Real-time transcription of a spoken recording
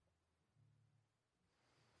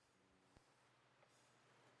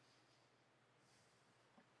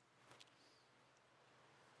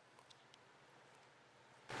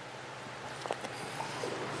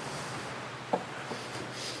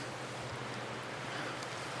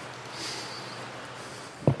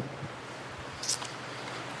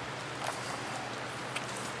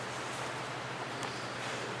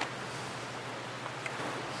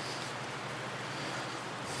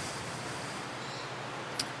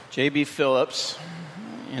J.B. Phillips,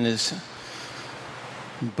 in his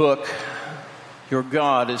book, Your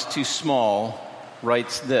God is Too Small,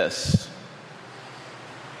 writes this: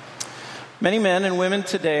 many men and women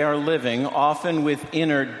today are living, often with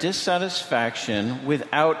inner dissatisfaction,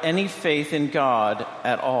 without any faith in God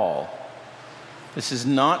at all. This is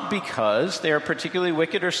not because they are particularly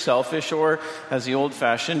wicked or selfish or, as the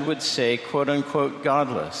old-fashioned would say, quote-unquote,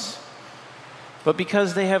 godless, but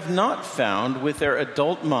because they have not found with their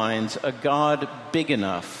adult minds a God big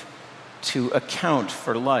enough to account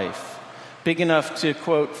for life, big enough to,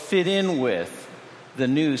 quote, fit in with the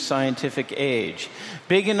new scientific age,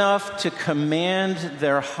 big enough to command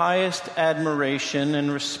their highest admiration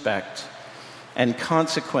and respect, and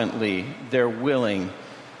consequently their willing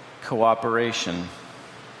cooperation.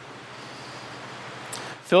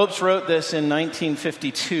 Phillips wrote this in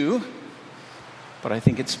 1952, but I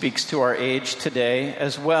think it speaks to our age today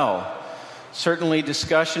as well. Certainly,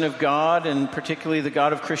 discussion of God, and particularly the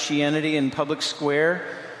God of Christianity in public square,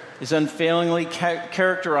 is unfailingly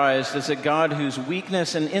characterized as a God whose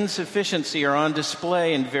weakness and insufficiency are on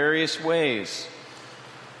display in various ways.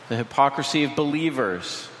 The hypocrisy of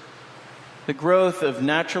believers, the growth of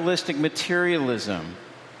naturalistic materialism,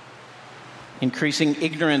 increasing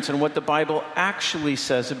ignorance on what the Bible actually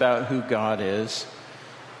says about who God is,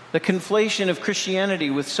 the conflation of Christianity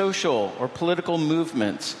with social or political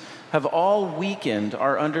movements have all weakened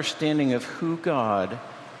our understanding of who God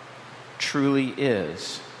truly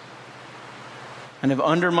is, and have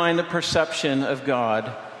undermined the perception of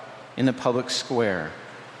God in the public square.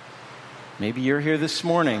 Maybe you're here this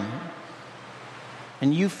morning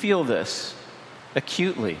and you feel this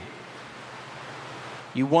acutely.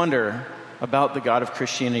 You wonder about the God of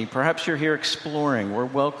Christianity. Perhaps you're here exploring. We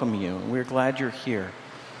welcome you, and we're glad you're here.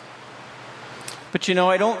 But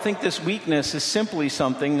I don't think this weakness is simply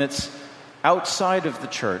something that's outside of the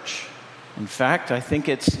church. In fact, I think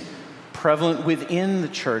it's prevalent within the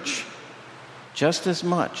church just as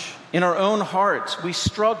much. In our own hearts, we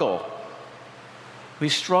struggle. We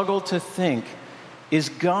struggle to think, is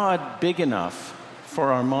God big enough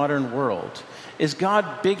for our modern world? Is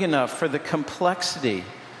God big enough for the complexity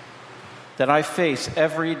that I face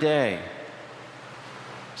every day?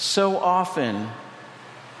 So often,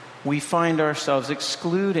 we find ourselves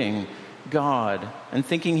excluding God and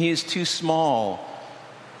thinking He is too small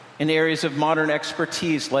in areas of modern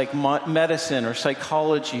expertise like medicine or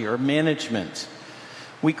psychology or management.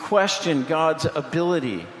 We question God's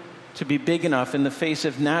ability to be big enough in the face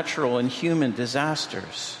of natural and human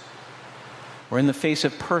disasters, or in the face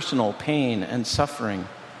of personal pain and suffering.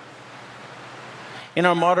 In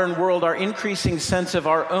our modern world, our increasing sense of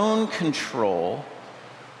our own control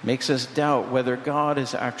makes us doubt whether God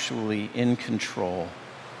is actually in control.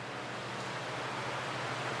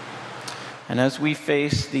 And as we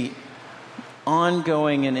face the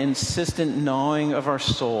ongoing and insistent gnawing of our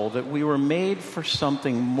soul that we were made for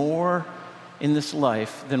something more in this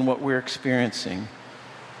life than what we're experiencing,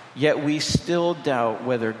 yet we still doubt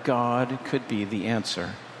whether God could be the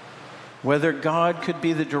answer, whether God could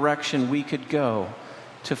be the direction we could go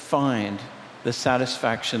to find the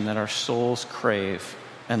satisfaction that our souls crave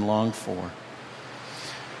and long for.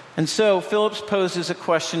 And so Phillips poses a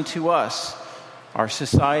question to us, our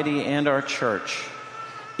society and our church.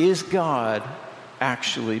 Is God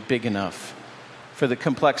actually big enough for the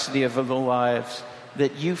complexity of the lives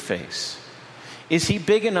that you face? Is He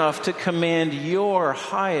big enough to command your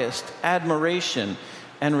highest admiration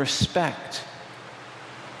and respect?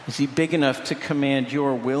 Is He big enough to command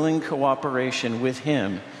your willing cooperation with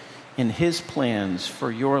Him in His plans for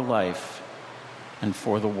your life and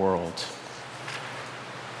for the world?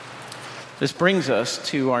 This brings us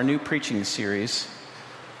to our new preaching series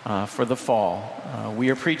for the fall.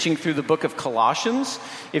 We are preaching through the book of Colossians.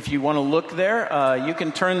 If you want to look there, you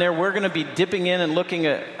can turn there. We're going to be dipping in and looking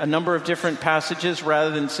at a number of different passages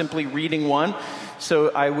rather than simply reading one.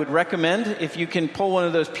 So I would recommend, if you can pull one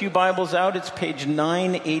of those pew Bibles out, it's page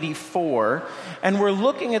 984. And we're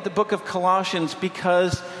looking at the book of Colossians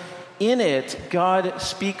because in it, God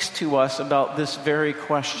speaks to us about this very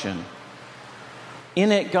question.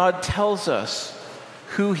 In it, God tells us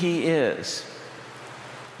who He is.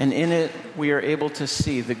 And in it, we are able to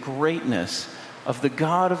see the greatness of the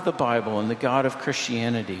God of the Bible and the God of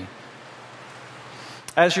Christianity.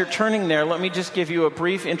 As you're turning there, let me just give you a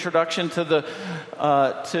brief introduction to the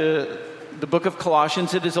book of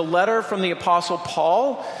Colossians. It is a letter from the Apostle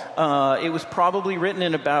Paul. It was probably written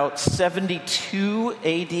in about 72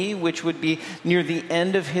 AD, which would be near the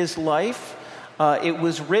end of his life. It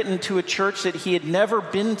was written to a church that he had never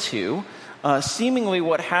been to. Seemingly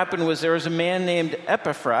what happened was there was a man named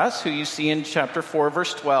Epaphras, who you see in chapter 4,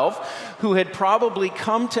 verse 12, who had probably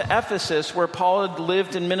come to Ephesus, where Paul had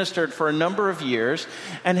lived and ministered for a number of years,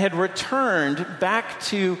 and had returned back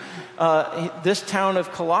to this town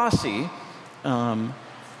of Colossae, and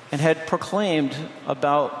had proclaimed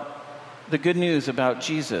about the good news about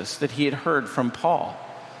Jesus that he had heard from Paul.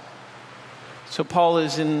 So Paul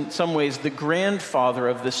is in some ways the grandfather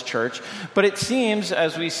of this church, but it seems,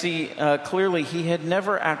 as we see clearly, he had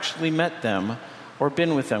never actually met them or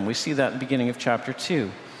been with them. We see that in the beginning of chapter 2.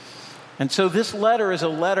 And so this letter is a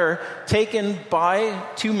letter taken by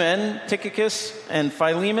two men, Tychicus and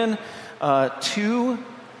Philemon, to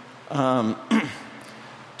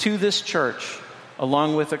this church,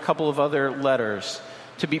 along with a couple of other letters,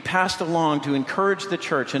 to be passed along to encourage the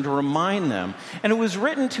church and to remind them. And it was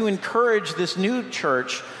written to encourage this new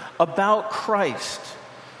church about Christ.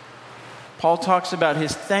 Paul talks about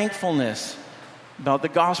his thankfulness, about the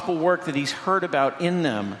gospel work that he's heard about in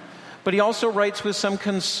them. But he also writes with some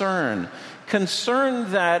concern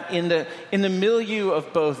that in the milieu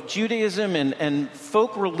of both Judaism and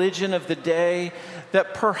folk religion of the day,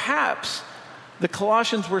 that perhaps the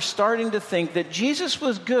Colossians were starting to think that Jesus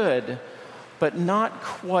was good, but not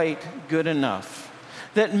quite good enough.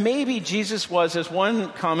 That maybe Jesus was, as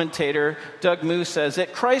one commentator, Doug Moo, says,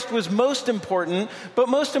 that Christ was most important, but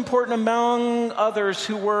most important among others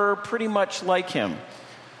who were pretty much like him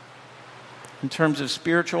in terms of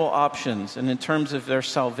spiritual options and in terms of their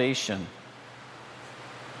salvation.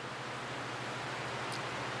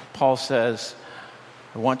 Paul says,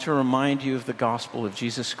 I want to remind you of the gospel of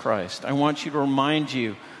Jesus Christ. I want you to remind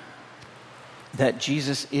you that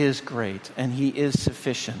Jesus is great and he is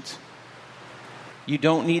sufficient. You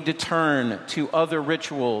don't need to turn to other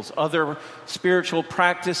rituals, other spiritual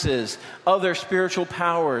practices, other spiritual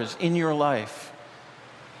powers in your life.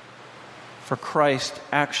 For Christ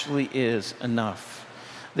actually is enough.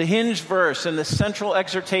 The hinge verse and the central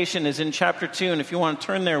exhortation is in chapter 2, and if you want to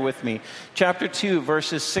turn there with me, chapter 2,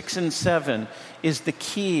 verses 6 and 7 is the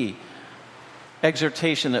key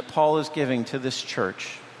exhortation that Paul is giving to this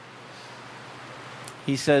church.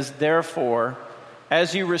 He says, therefore,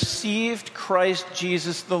 as you received Christ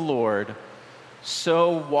Jesus the Lord,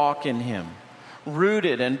 so walk in him,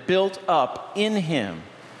 rooted and built up in him,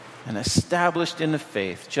 and established in the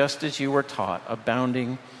faith, just as you were taught,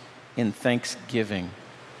 abounding in thanksgiving.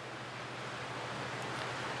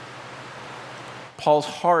 Paul's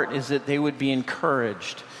heart is that they would be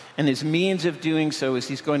encouraged, and his means of doing so is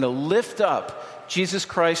he's going to lift up Jesus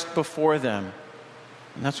Christ before them.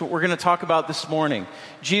 And that's what we're going to talk about this morning.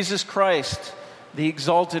 Jesus Christ, the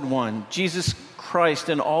exalted one. Jesus Christ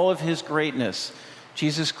in all of his greatness.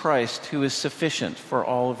 Jesus Christ who is sufficient for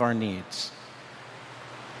all of our needs.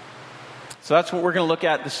 So that's what we're going to look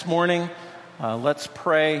at this morning. Let's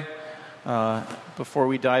pray before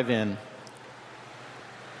we dive in.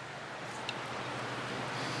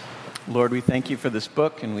 Lord, we thank you for this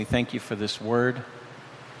book and we thank you for this word.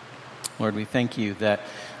 Lord, we thank you that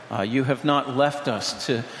you have not left us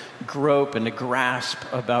to grope and to grasp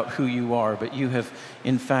about who you are, but you have,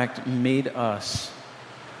 in fact, made us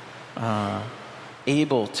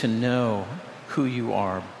able to know who you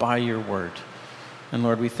are by your word. And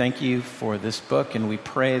Lord, we thank you for this book, and we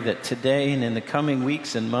pray that today and in the coming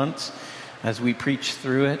weeks and months, as we preach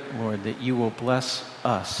through it, Lord, that you will bless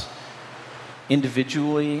us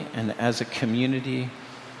individually and as a community,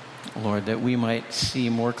 Lord, that we might see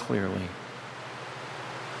more clearly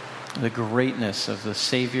the greatness of the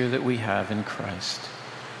Savior that we have in Christ.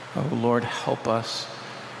 Oh, Lord, help us.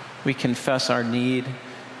 We confess our need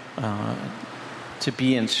to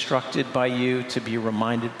be instructed by you, to be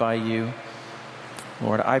reminded by you.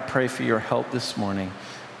 Lord, I pray for your help this morning,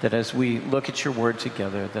 that as we look at your word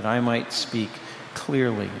together, that I might speak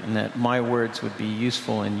clearly and that my words would be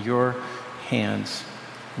useful in your hands,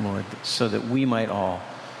 Lord, so that we might all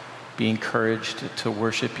be encouraged to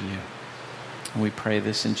worship you. And we pray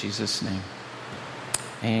this in Jesus' name.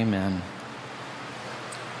 Amen.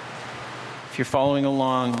 If you're following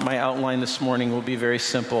along, my outline this morning will be very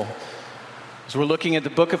simple. As we're looking at the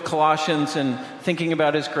book of Colossians and thinking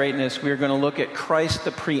about his greatness, we are going to look at Christ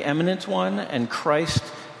the preeminent one and Christ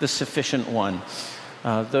the sufficient one.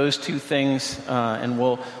 Those two things, and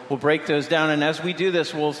we'll break those down. And as we do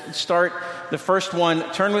this, we'll start the first one.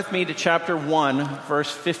 Turn with me to chapter 1, verse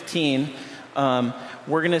 15.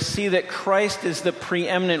 We're going to see that Christ is the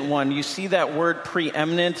preeminent one. You see that word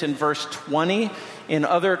preeminent in verse 20. In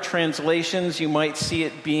other translations, you might see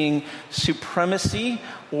it being supremacy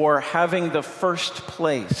or having the first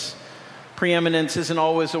place. Preeminence isn't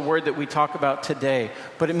always a word that we talk about today,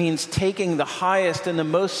 but it means taking the highest and the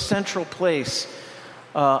most central place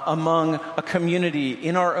among a community,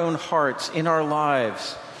 in our own hearts, in our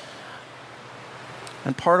lives.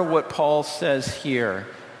 And part of what Paul says here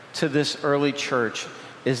to this early church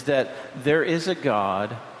is that there is a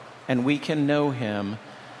God, and we can know him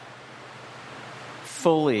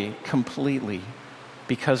fully, completely,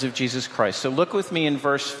 because of Jesus Christ. So look with me in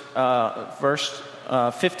verse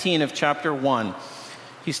 15 of chapter 1.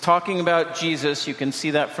 He's talking about Jesus. You can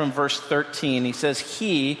see that from verse 13. He says,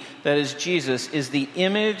 he, that is Jesus, is the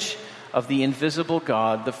image of the invisible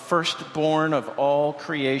God, the firstborn of all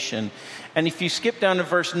creation. And if you skip down to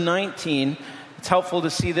verse 19, it's helpful to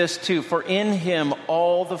see this too. For in him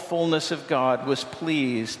all the fullness of God was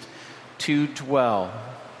pleased to dwell.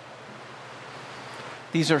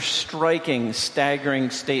 These are striking, staggering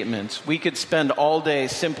statements. We could spend all day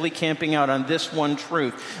simply camping out on this one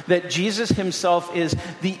truth, that Jesus himself is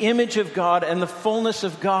the image of God and the fullness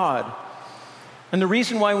of God. And the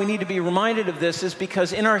reason why we need to be reminded of this is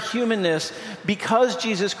because in our humanness, because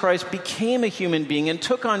Jesus Christ became a human being and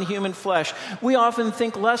took on human flesh, we often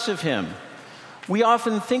think less of him. We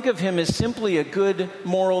often think of him as simply a good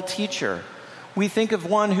moral teacher. We think of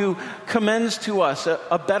one who commends to us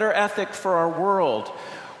a better ethic for our world.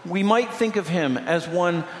 We might think of him as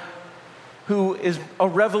one who is a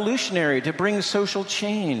revolutionary to bring social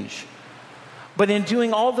change. But in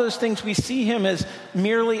doing all those things, we see him as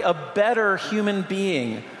merely a better human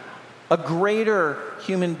being, a greater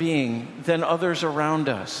human being than others around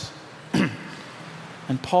us.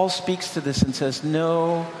 And Paul speaks to this and says,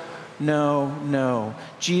 no.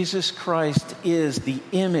 Jesus Christ is the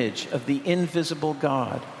image of the invisible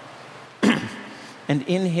God. And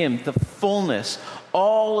in him, the fullness,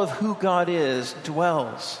 all of who God is,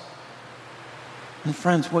 dwells. And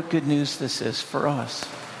friends, what good news this is for us.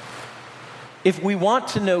 If we want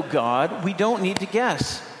to know God, we don't need to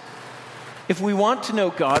guess. If we want to know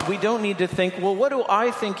God, we don't need to think, well, what do I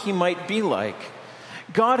think he might be like?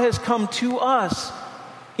 God has come to us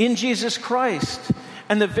in Jesus Christ.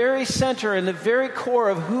 And the very center and the very core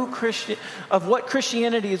of what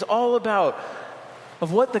Christianity is all about,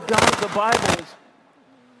 of what the God of the Bible is,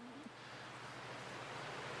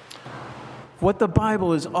 what the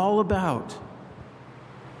Bible is all about,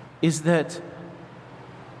 is that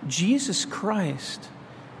Jesus Christ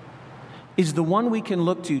is the one we can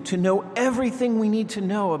look to know everything we need to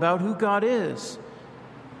know about who God is.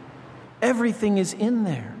 Everything is in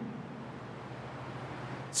there.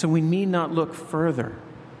 So we need not look further.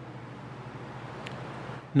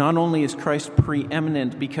 Not only is Christ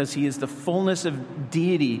preeminent because he is the fullness of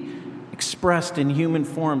deity expressed in human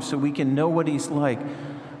form so we can know what he's like,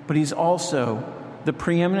 but he's also the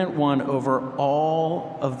preeminent one over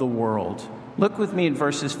all of the world. Look with me at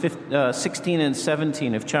verses 16 and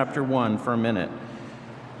 17 of chapter 1 for a minute.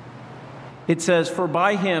 It says, for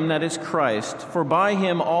by him, that is Christ, for by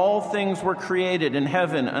him all things were created in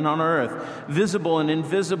heaven and on earth, visible and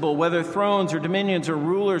invisible, whether thrones or dominions or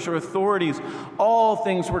rulers or authorities, all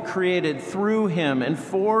things were created through him and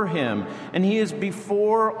for him, and he is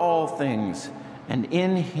before all things, and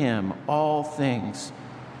in him all things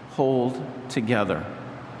hold together.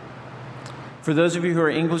 For those of you who are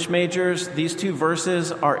English majors, these two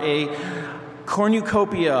verses are a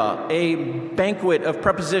cornucopia, a banquet of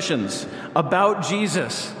prepositions about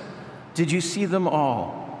Jesus. Did you see them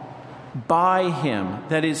all? By him,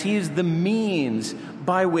 that is, he is the means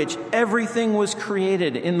by which everything was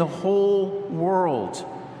created in the whole world.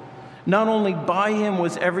 Not only by him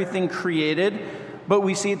was everything created, but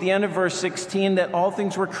we see at the end of verse 16 that all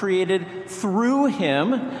things were created through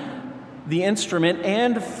him, the instrument,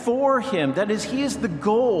 and for him. That is, he is the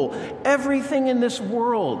goal. Everything in this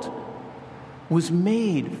world was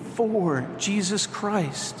made for Jesus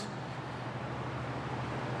Christ.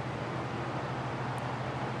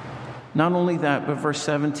 Not only that, but verse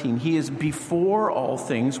 17, he is before all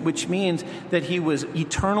things, which means that he was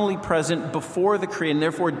eternally present before the creation, and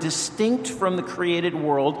therefore distinct from the created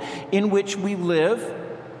world in which we live.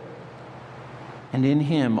 And in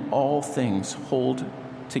him, all things hold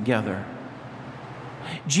together.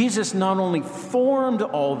 Jesus not only formed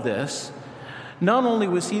all this, not only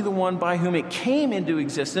was he the one by whom it came into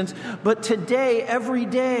existence, but today, every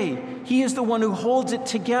day, he is the one who holds it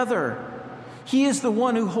together. He is the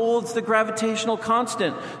one who holds the gravitational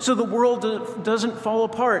constant so the world doesn't fall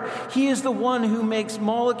apart. He is the one who makes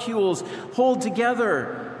molecules hold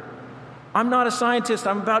together I'm not a scientist.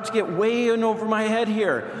 I'm about to get way in over my head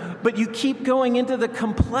here. But you keep going into the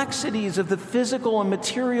complexities of the physical and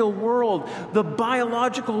material world, the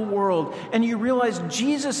biological world, and you realize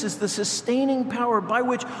Jesus is the sustaining power by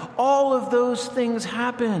which all of those things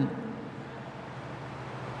happen.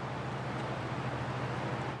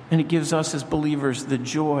 And it gives us as believers the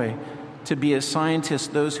joy to be, as scientists,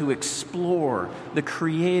 those who explore the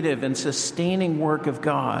creative and sustaining work of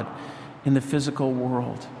God in the physical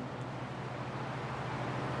world.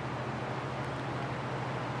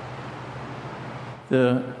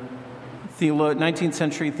 The 19th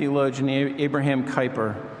century theologian Abraham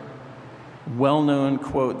Kuyper, well-known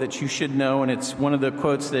quote that you should know, and it's one of the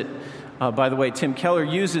quotes that, by the way, Tim Keller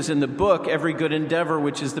uses in the book Every Good Endeavor,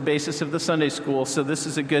 which is the basis of the Sunday school, so this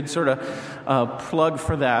is a good sort of plug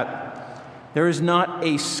for that. There is not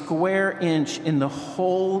a square inch in the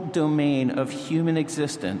whole domain of human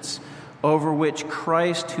existence over which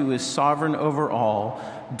Christ, who is sovereign over all,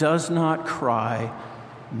 does not cry,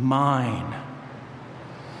 "Mine."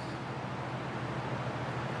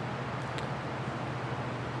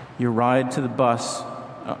 Your ride to the bus,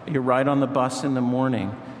 your ride on the bus in the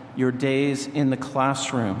morning, your days in the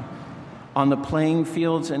classroom, on the playing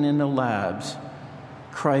fields and in the labs,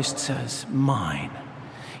 Christ says, "Mine."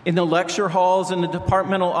 In the lecture halls, in the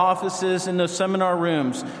departmental offices, in the seminar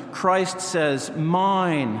rooms, Christ says,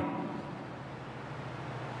 "Mine."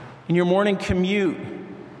 In your morning commute,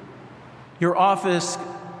 your office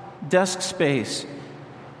desk space,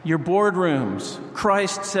 your boardrooms,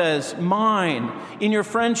 Christ says, "Mine." In your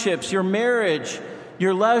friendships, your marriage,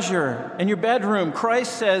 your leisure, and your bedroom,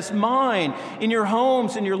 Christ says, "Mine." In your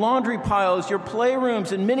homes, in your laundry piles, your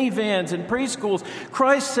playrooms and minivans and preschools,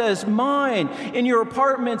 Christ says, "Mine." In your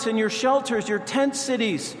apartments and your shelters, your tent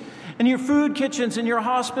cities, and your food kitchens and your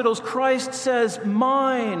hospitals, Christ says,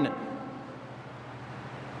 "Mine."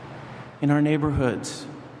 In our neighborhoods,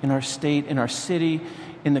 in our state, in our city,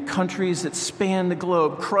 in the countries that span the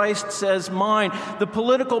globe, Christ says, "Mine." The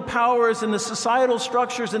political powers and the societal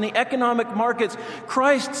structures and the economic markets,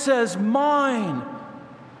 Christ says, "Mine."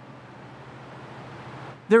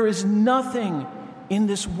 There is nothing in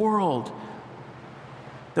this world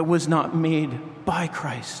that was not made by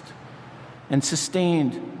Christ and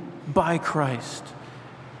sustained by Christ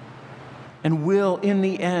and will, in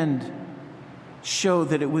the end, show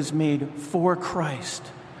that it was made for Christ,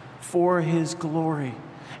 for His glory.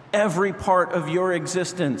 Every part of your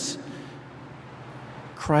existence,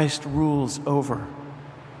 Christ rules over.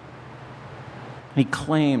 He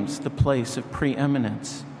claims the place of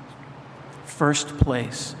preeminence, first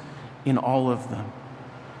place in all of them.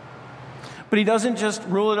 But He doesn't just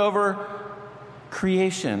rule it over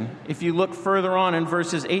creation. If you look further on in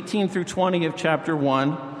verses 18 through 20 of chapter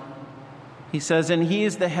 1, He says, "And He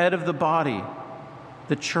is the head of the body,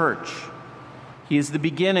 the church. He is the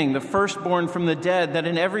beginning, the firstborn from the dead, that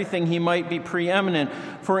in everything He might be preeminent.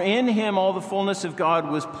 For in Him all the fullness of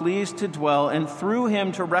God was pleased to dwell, and through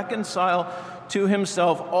Him to reconcile to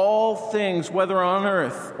Himself all things, whether on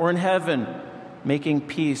earth or in heaven, making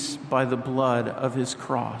peace by the blood of His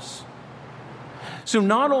cross." So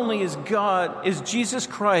not only is Jesus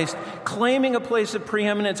Christ claiming a place of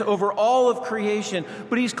preeminence over all of creation,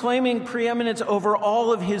 but He's claiming preeminence over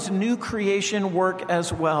all of His new creation work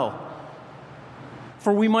as well.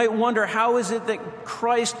 For we might wonder, how is it that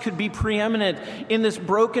Christ could be preeminent in this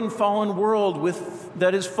broken, fallen world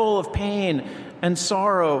that is full of pain and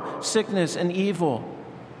sorrow, sickness and evil?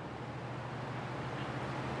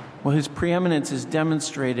 Well, His preeminence is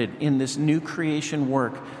demonstrated in this new creation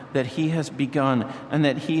work that He has begun and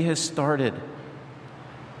that He has started.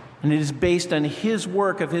 And it is based on His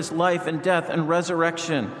work of His life and death and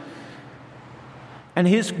resurrection. And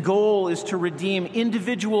His goal is to redeem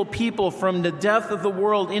individual people from the death of the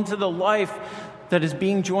world into the life that is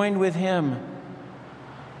being joined with Him.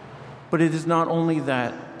 But it is not only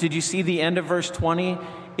that. Did you see the end of verse 20?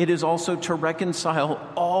 It is also to reconcile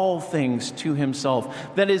all things to Himself.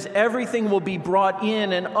 That is, everything will be brought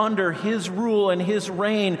in and under His rule and His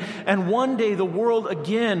reign. And one day the world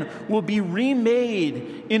again will be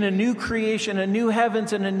remade in a new creation, a new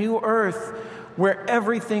heavens and a new earth, where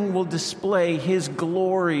everything will display His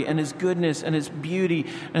glory and His goodness and His beauty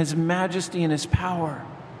and His majesty and His power.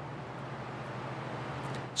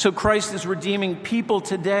 So Christ is redeeming people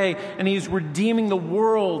today, and He's redeeming the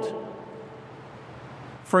world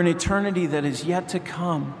for an eternity that is yet to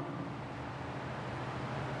come.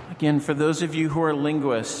 Again, for those of you who are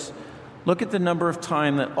linguists, look at the number of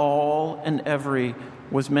times that all and every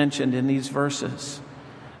was mentioned in these verses.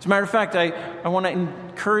 As a matter of fact, I want to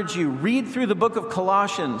encourage you, read through the book of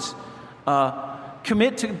Colossians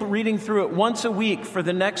Commit to reading through it once a week for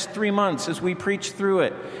the next 3 months as we preach through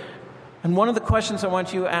it. And one of the questions I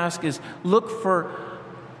want you to ask is, look for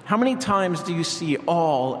how many times do you see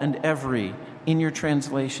all and every in your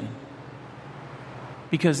translation?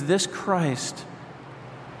 Because this Christ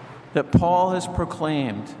that Paul has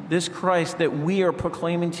proclaimed, this Christ that we are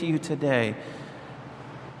proclaiming to you today,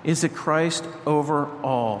 is a Christ over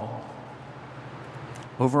all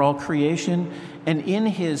creation, and in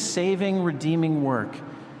his saving, redeeming work,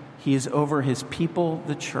 he is over his people,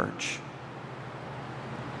 the church.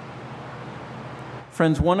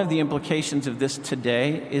 Friends, one of the implications of this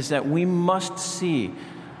today is that we must see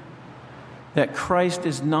that Christ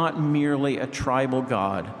is not merely a tribal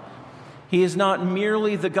God. He is not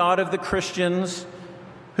merely the God of the Christians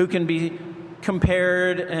who can be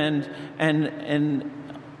compared and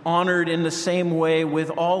honored in the same way with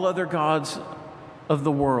all other gods of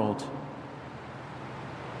the world.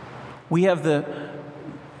 We have the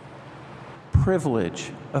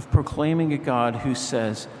privilege of proclaiming a God who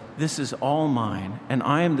says, "This is all mine, and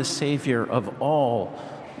I am the Savior of all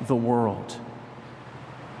the world."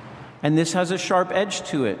 And this has a sharp edge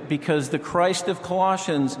to it, because the Christ of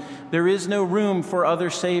Colossians, there is no room for other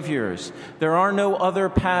saviors. There are no other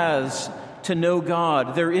paths to know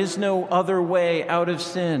God. There is no other way out of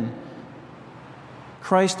sin.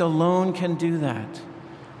 Christ alone can do that.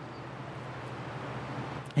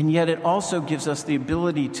 And yet it also gives us the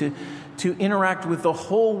ability to interact with the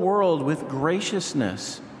whole world with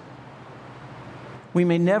graciousness. We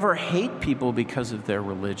may never hate people because of their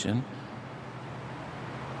religion,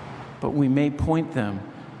 but we may point them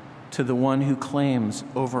to the one who claims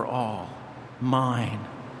over all, mine.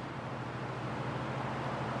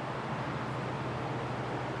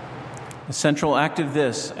 The central act of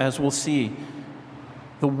this, as we'll see,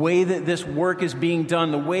 the way that this work is being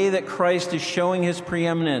done, the way that Christ is showing his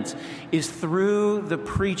preeminence, is through the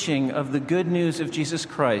preaching of the good news of Jesus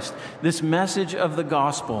Christ, this message of the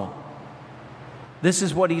gospel. This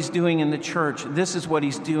is what he's doing in the church. This is what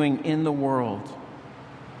he's doing in the world.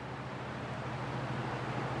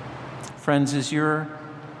 Friends, is your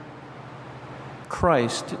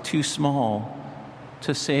Christ too small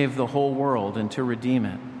to save the whole world and to redeem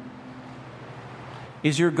it?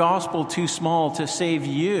 Is your gospel too small to save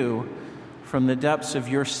you from the depths of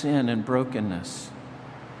your sin and brokenness?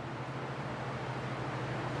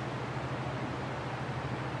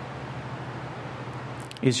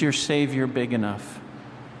 Is your Savior big enough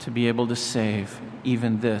to be able to save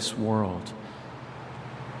even this world?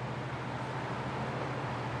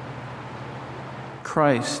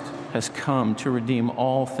 Christ has come to redeem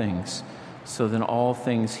all things, so that in all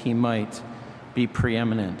things he might be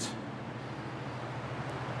preeminent.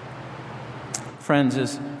 Friends,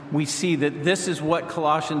 as we see that this is what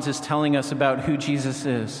Colossians is telling us about who Jesus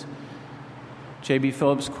is, J.B.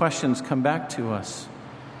 Phillips' questions come back to us.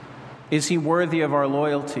 Is he worthy of our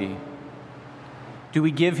loyalty? Do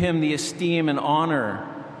we give him the esteem and honor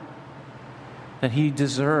that he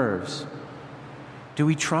deserves? Do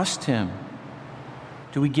we trust him?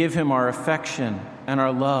 Do we give him our affection and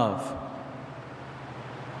our love?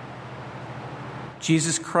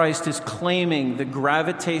 Jesus Christ is claiming the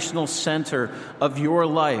gravitational center of your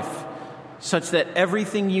life, such that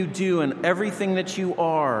everything you do and everything that you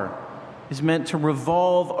are is meant to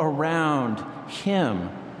revolve around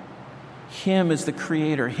him. Him as the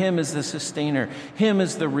creator, him as the sustainer, him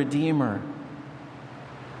as the redeemer.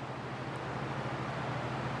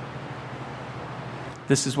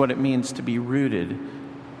 This is what it means to be rooted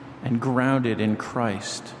and grounded in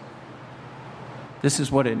Christ. This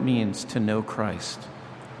is what it means to know Christ.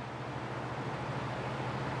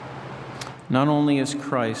 Not only is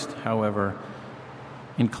Christ, however,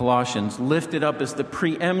 in Colossians, lifted up as the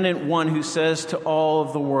preeminent one who says to all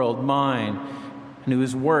of the world, mine, and who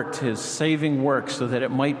has worked his saving work so that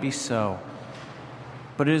it might be so.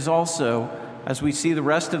 But it is also, as we see the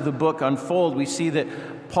rest of the book unfold, we see that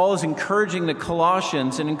Paul is encouraging the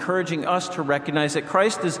Colossians and encouraging us to recognize that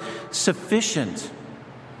Christ is sufficient.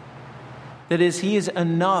 That is, he is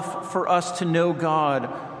enough for us to know God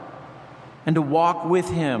and to walk with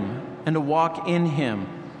him and to walk in him.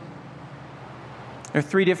 There are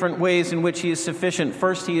three different ways in which he is sufficient.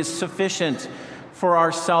 First, he is sufficient for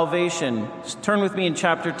our salvation. Just turn with me in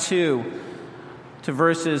chapter 2 to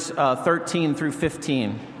verses 13 through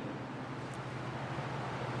 15.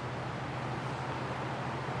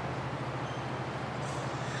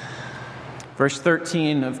 Verse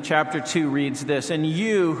 13 of chapter 2 reads this, "And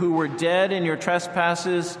you who were dead in your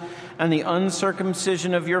trespasses and the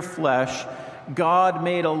uncircumcision of your flesh, God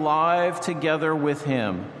made alive together with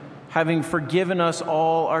him, having forgiven us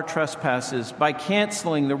all our trespasses by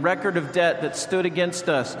canceling the record of debt that stood against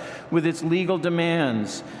us with its legal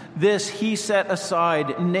demands. This he set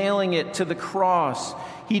aside, nailing it to the cross.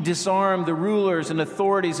 He disarmed the rulers and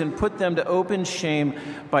authorities and put them to open shame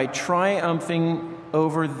by triumphing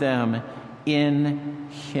over them in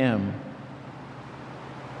him.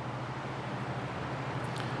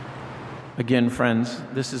 Again, friends,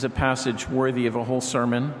 this is a passage worthy of a whole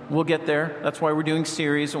sermon. We'll get there. That's why we're doing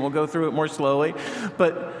series, and we'll go through it more slowly.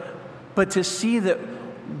 But to see that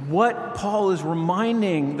what Paul is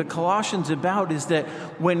reminding the Colossians about is that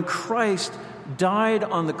when Christ died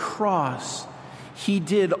on the cross, he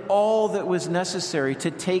did all that was necessary to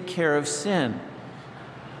take care of sin.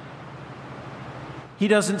 He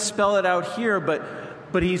doesn't spell it out here,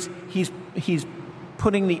 but he's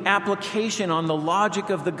putting the application on the logic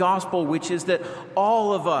of the gospel, which is that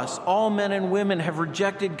all of us, all men and women, have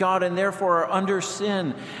rejected God and therefore are under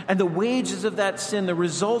sin. And the wages of that sin, the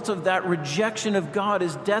result of that rejection of God,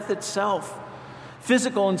 is death itself,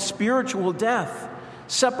 physical and spiritual death,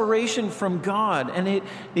 separation from God, and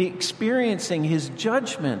experiencing his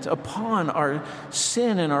judgment upon our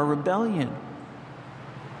sin and our rebellion.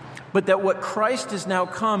 But that what Christ has now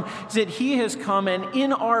come is that he has come and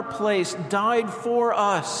in our place died for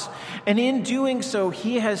us. And in doing so,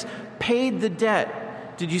 he has paid the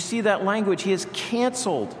debt. Did you see that language? He has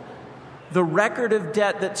canceled the record of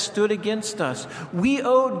debt that stood against us. We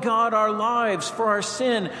owed God our lives for our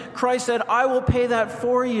sin. Christ said, I will pay that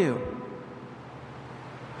for you.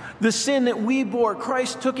 The sin that we bore,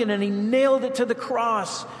 Christ took it and he nailed it to the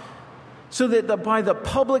cross so that by the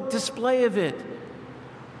public display of it,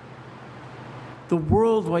 the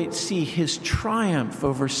world might see his triumph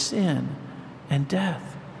over sin and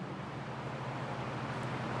death.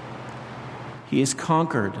 He has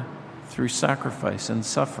conquered through sacrifice and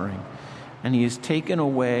suffering, and he has taken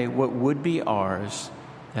away what would be ours,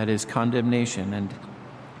 that is condemnation and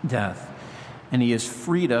death. And he has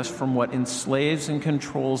freed us from what enslaves and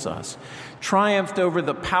controls us, triumphed over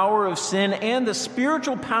the power of sin and the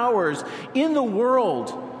spiritual powers in the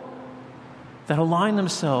world that align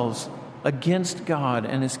themselves against God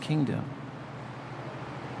and his kingdom.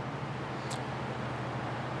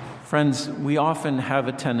 Friends, we often have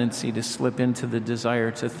a tendency to slip into the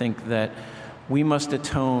desire to think that we must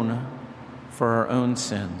atone for our own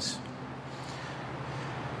sins.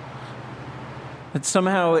 That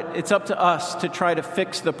somehow it's up to us to try to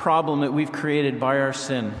fix the problem that we've created by our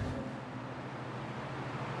sin.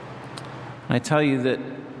 And I tell you that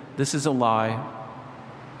this is a lie.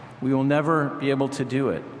 We will never be able to do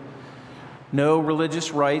it. No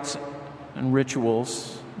religious rites and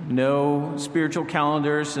rituals, no spiritual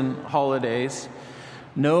calendars and holidays,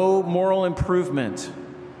 no moral improvement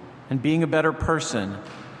and being a better person,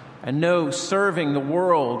 and no serving the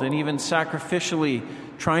world and even sacrificially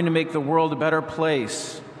trying to make the world a better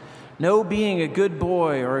place, no being a good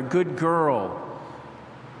boy or a good girl,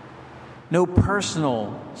 no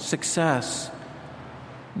personal success,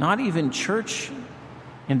 not even church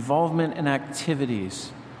involvement and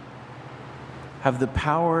activities have the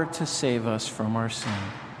power to save us from our sin.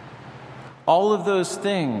 All of those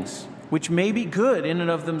things, which may be good in and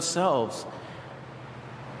of themselves,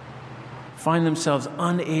 find themselves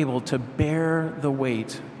unable to bear the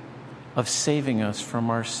weight of saving us from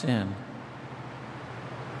our sin.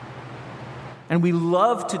 And we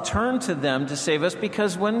love to turn to them to save us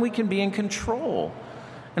because when we can be in control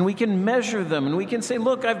and we can measure them and we can say,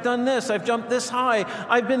 look, I've done this, I've jumped this high,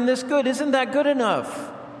 I've been this good, isn't that good enough?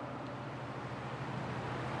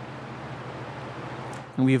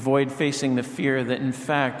 And we avoid facing the fear that, in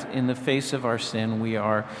fact, in the face of our sin, we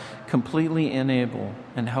are completely unable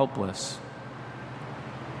and helpless.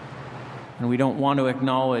 And we don't want to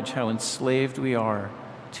acknowledge how enslaved we are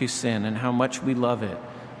to sin and how much we love it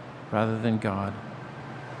rather than God.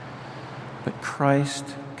 But Christ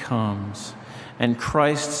comes, and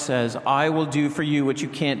Christ says, I will do for you what you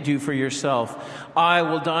can't do for yourself. I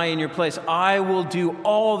will die in your place. I will do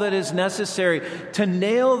all that is necessary to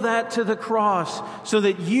nail that to the cross so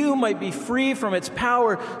that you might be free from its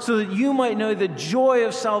power, so that you might know the joy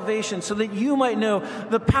of salvation, so that you might know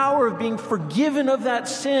the power of being forgiven of that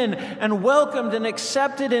sin and welcomed and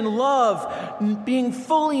accepted in love, being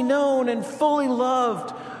fully known and fully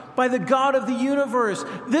loved by the God of the universe.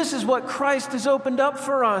 This is what Christ has opened up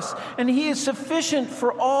for us, and he is sufficient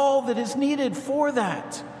for all that is needed for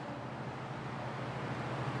that.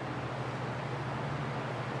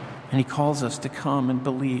 And he calls us to come and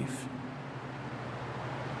believe.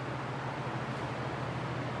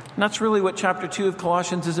 And that's really what chapter 2 of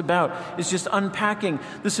Colossians is about. It's just unpacking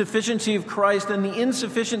the sufficiency of Christ and the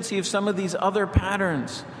insufficiency of some of these other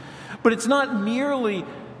patterns. But it's not merely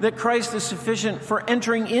that Christ is sufficient for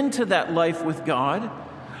entering into that life with God,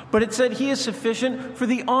 but it's that he is sufficient for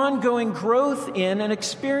the ongoing growth in and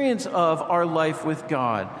experience of our life with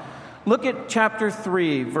God. Look at chapter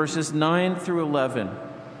 3, verses 9 through 11.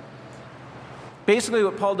 Basically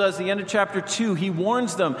what Paul does at the end of chapter 2, he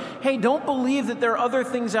warns them, hey, don't believe that there are other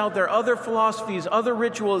things out there, other philosophies, other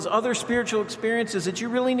rituals, other spiritual experiences that you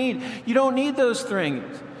really need. You don't need those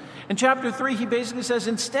things. In chapter 3, he basically says,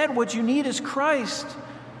 instead, what you need is Christ.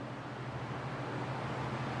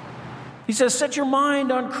 He says, set your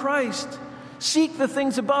mind on Christ. Seek the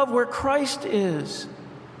things above where Christ is.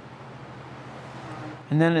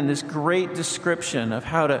 And then in this great description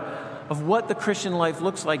of what the Christian life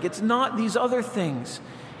looks like, it's not these other things.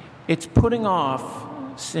 It's putting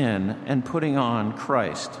off sin and putting on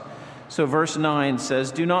Christ. So verse 9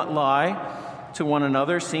 says, do not lie to one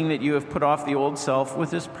another, seeing that you have put off the old self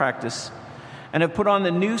with its practice, and have put on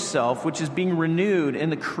the new self, which is being renewed in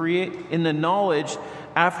the knowledge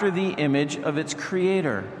after the image of its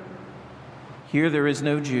creator. Here there is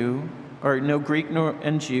no Jew, or no Greek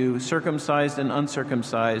and Jew, circumcised and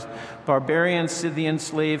uncircumcised, barbarian, Scythian,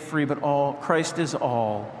 slave, free, but all. Christ is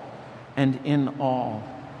all, and in all.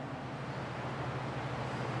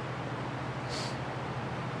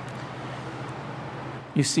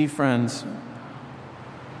 You see, friends,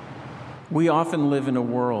 we often live in a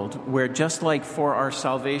world where, just like for our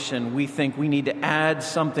salvation, we think we need to add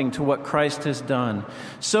something to what Christ has done.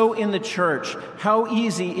 So in the church, how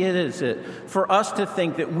easy is it for us to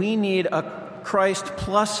think that we need a Christ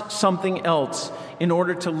plus something else in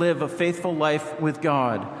order to live a faithful life with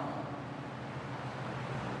God?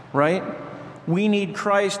 Right? We need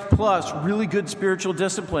Christ plus really good spiritual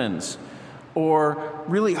disciplines, or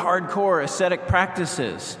really hardcore ascetic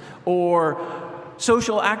practices, or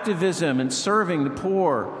social activism and serving the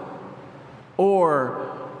poor,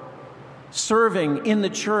 or serving in the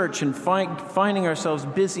church and finding ourselves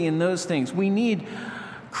busy in those things. We need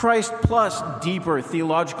Christ plus deeper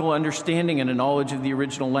theological understanding and a knowledge of the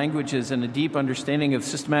original languages and a deep understanding of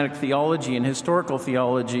systematic theology and historical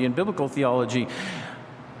theology and biblical theology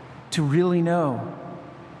to really know.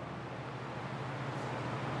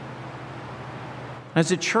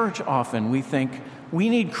 As a church, often we think we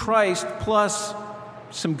need Christ plus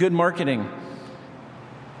some good marketing,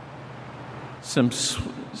 some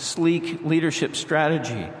sleek leadership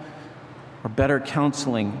strategy, or better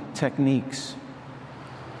counseling techniques.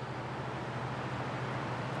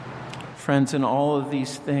 Friends, in all of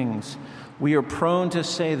these things, we are prone to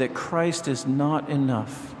say that Christ is not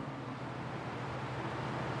enough.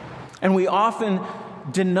 And we often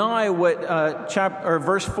deny what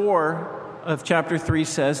verse 4 of chapter 3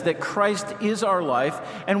 says, that Christ is our life,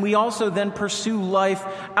 and we also then pursue life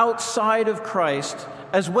outside of Christ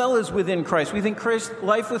as well as within Christ. We think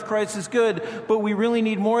life with Christ is good, but we really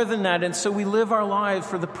need more than that, and so we live our lives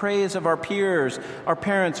for the praise of our peers, our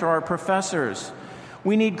parents, or our professors.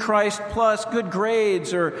 We need Christ plus good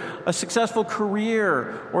grades or a successful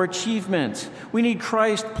career or achievement. We need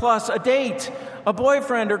Christ plus a date, a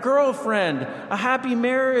boyfriend or girlfriend, a happy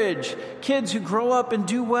marriage, kids who grow up and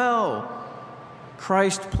do well.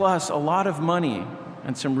 Christ plus a lot of money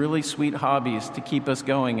and some really sweet hobbies to keep us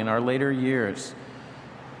going in our later years.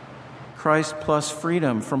 Christ plus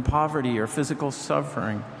freedom from poverty or physical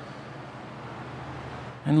suffering.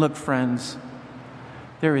 And look, friends,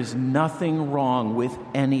 there is nothing wrong with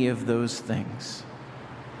any of those things.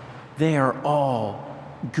 They are all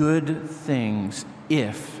good things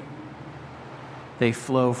if they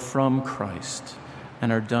flow from Christ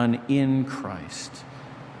and are done in Christ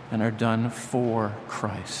and are done for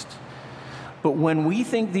Christ. But when we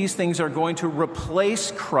think these things are going to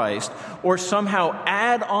replace Christ or somehow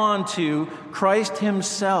add on to Christ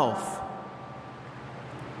himself,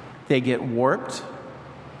 they get warped,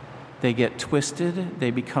 they get twisted,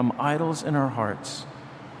 they become idols in our hearts.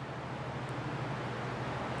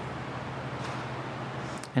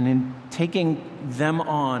 And in taking them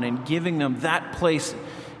on and giving them that place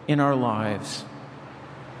in our lives,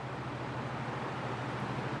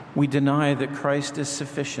 we deny that Christ is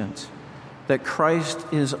sufficient, that Christ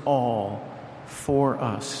is all for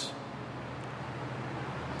us.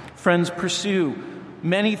 Friends, pursue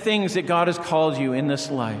many things that God has called you in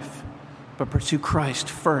this life, but pursue Christ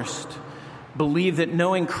first. Believe that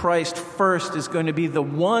knowing Christ first is going to be the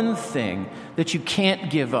one thing that you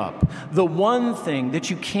can't give up, the one thing that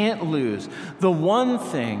you can't lose, the one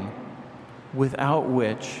thing without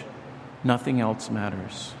which nothing else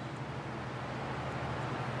matters.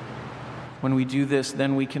 When we do this,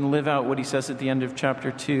 then we can live out what he says at the end of chapter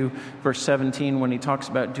 2, verse 17, when he talks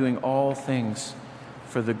about doing all things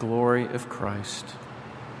for the glory of Christ.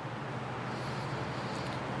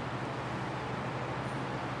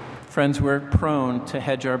 Friends, we're prone to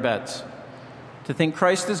hedge our bets, to think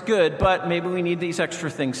Christ is good, but maybe we need these extra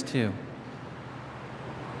things too.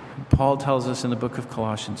 Paul tells us in the book of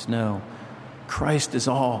Colossians, no, Christ is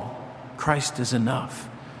all. Christ is enough.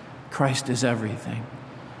 Christ is everything.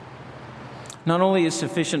 Not only is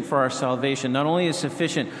sufficient for our salvation, not only is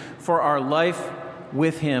sufficient for our life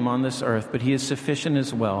with him on this earth, but he is sufficient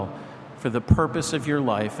as well for the purpose of your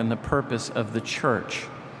life and the purpose of the church.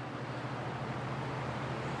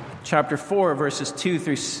 Chapter 4, verses 2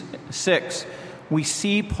 through 6, we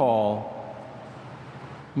see Paul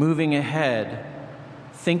moving ahead,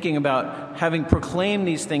 thinking about having proclaimed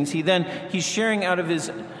these things. He's sharing out of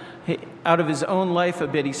his own life a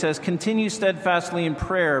bit. He says, continue steadfastly in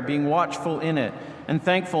prayer, being watchful in it, and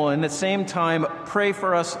thankful, and at the same time pray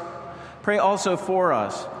also for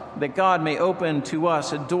us, that God may open to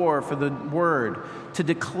us a door for the word, to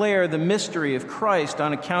declare the mystery of Christ,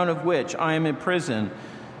 on account of which I am in prison,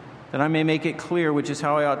 that I may make it clear which is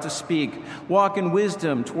how I ought to speak. Walk in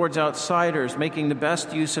wisdom towards outsiders, making the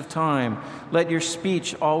best use of time. Let your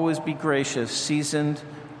speech always be gracious, seasoned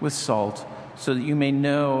with salt, so that you may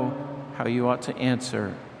know how you ought to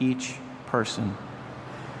answer each person.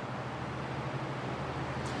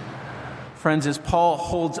 Friends, as Paul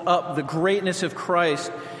holds up the greatness of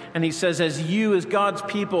Christ, and he says, as you, as God's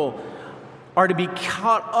people, are to be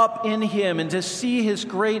caught up in him and to see his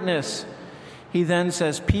greatness, he then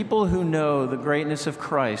says, people who know the greatness of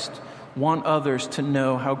Christ want others to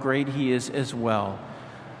know how great he is as well.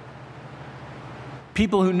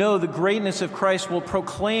 People who know the greatness of Christ will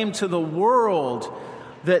proclaim to the world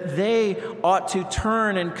that they ought to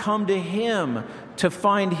turn and come to him to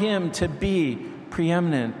find him to be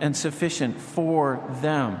preeminent and sufficient for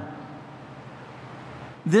them.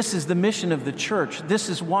 This is the mission of the church. This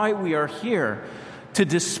is why we are here, to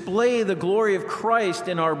display the glory of Christ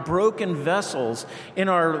in our broken vessels, in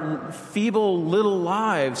our feeble little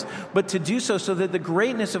lives, but to do so that the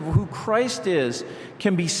greatness of who Christ is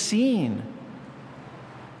can be seen.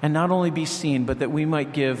 And not only be seen, but that we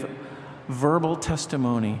might give verbal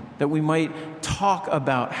testimony, that we might talk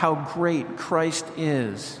about how great Christ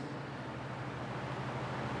is.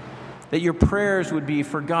 That your prayers would be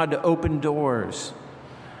for God to open doors.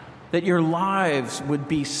 That your lives would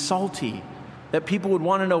be salty. That people would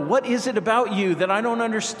want to know, what is it about you that I don't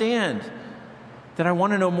understand, that I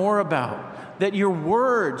want to know more about? That your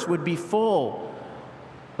words would be full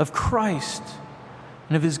of Christ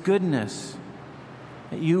and of his goodness.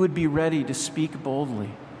 That you would be ready to speak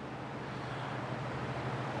boldly.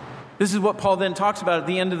 This is what Paul then talks about at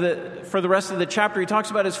the end for the rest of the chapter. He talks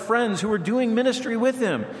about his friends who are doing ministry with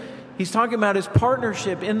him. He's talking about his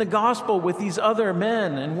partnership in the gospel with these other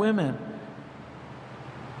men and women.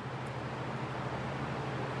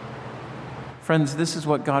 Friends, this is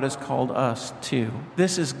what God has called us to.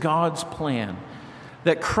 This is God's plan.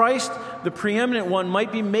 That Christ, the preeminent one,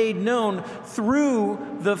 might be made known through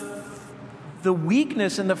the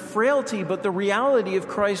weakness and the frailty, but the reality of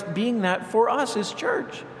Christ being that for us, his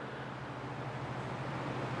church.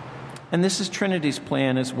 And this is Trinity's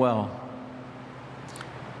plan as well.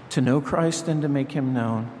 To know Christ and to make him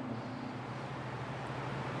known.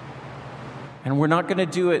 And we're not going to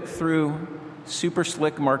do it through super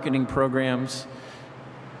slick marketing programs,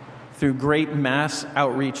 through great mass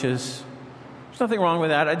outreaches. There's nothing wrong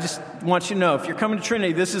with that. I just want you to know, if you're coming to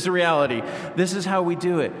Trinity, this is a reality. This is how we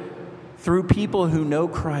do it. Through people who know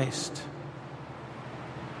Christ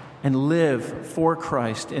and live for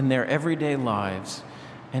Christ in their everyday lives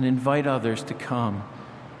and invite others to come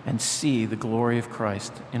and see the glory of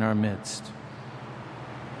Christ in our midst.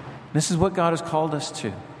 This is what God has called us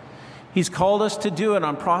to. He's called us to do it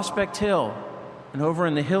on Prospect Hill and over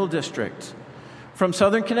in the Hill District, from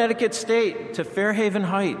Southern Connecticut State to Fairhaven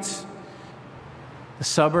Heights, the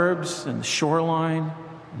suburbs and the shoreline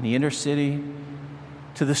and the inner city,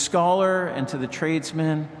 to the scholar and to the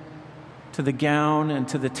tradesman, to the gown and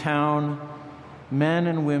to the town, men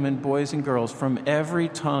and women, boys and girls from every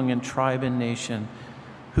tongue and tribe and nation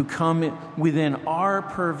who come within our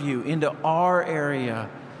purview, into our area.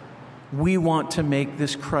 We want to make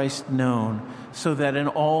this Christ known so that in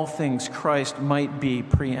all things Christ might be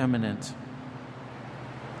preeminent.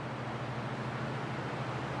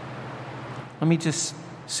 Let me just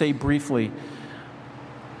say briefly,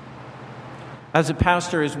 as a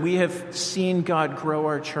pastor, as we have seen God grow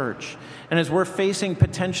our church, and as we're facing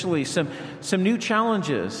potentially some new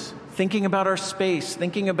challenges thinking about our space,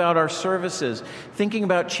 thinking about our services, thinking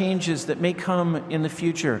about changes that may come in the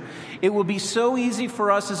future. It will be so easy for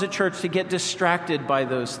us as a church to get distracted by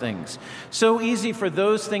those things. So easy for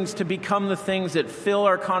those things to become the things that fill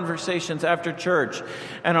our conversations after church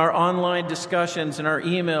and our online discussions and our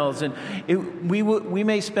emails. And we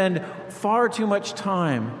may spend far too much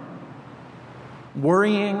time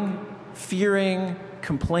worrying, fearing,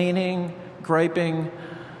 complaining, griping,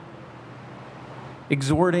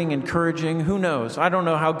 exhorting, encouraging. Who knows? I don't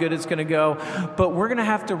know how good it's going to go, but we're going to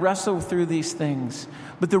have to wrestle through these things.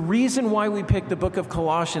 But the reason why we picked the book of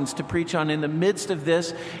Colossians to preach on in the midst of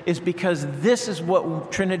this is because this is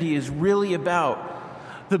what Trinity is really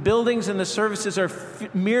about. The buildings and the services are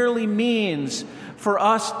merely means for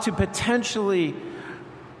us to potentially,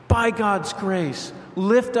 by God's grace,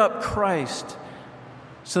 lift up Christ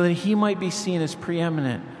so that he might be seen as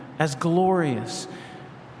preeminent, as glorious,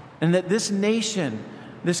 and that this nation,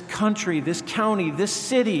 this country, this county, this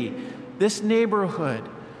city, this neighborhood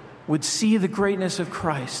would see the greatness of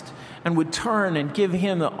Christ and would turn and give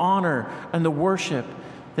him the honor and the worship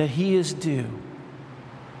that he is due.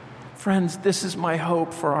 Friends, this is my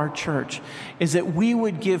hope for our church, is that we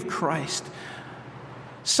would give Christ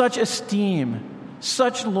such esteem,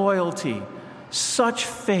 such loyalty, such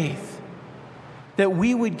faith, that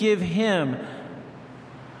we would give him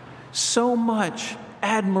so much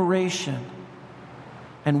admiration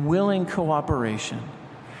and willing cooperation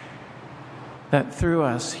that through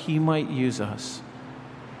us he might use us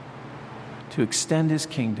to extend his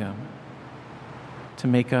kingdom, to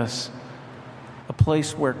make us a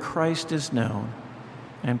place where Christ is known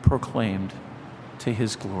and proclaimed to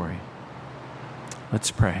his glory.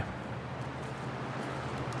 Let's pray.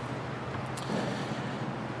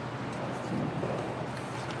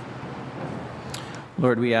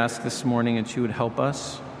 Lord, we ask this morning that you would help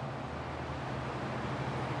us.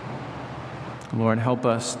 Lord, help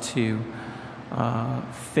us to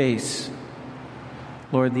face,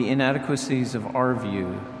 Lord, the inadequacies of our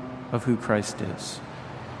view of who Christ is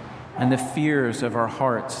and the fears of our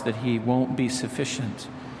hearts that he won't be sufficient,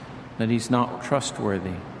 that he's not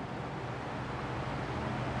trustworthy.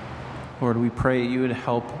 Lord, we pray you would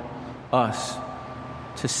help us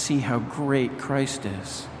to see how great Christ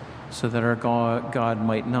is, so that our God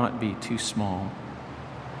might not be too small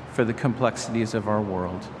for the complexities of our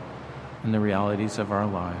world and the realities of our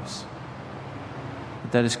lives.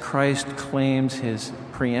 But that as Christ claims his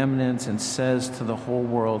preeminence and says to the whole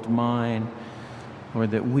world, mine,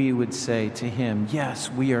 Lord, that we would say to him, yes,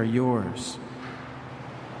 we are yours.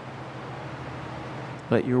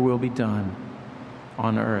 Let your will be done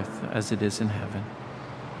on earth as it is in heaven.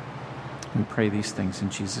 We pray these things in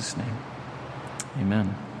Jesus' name.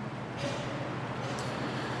 Amen.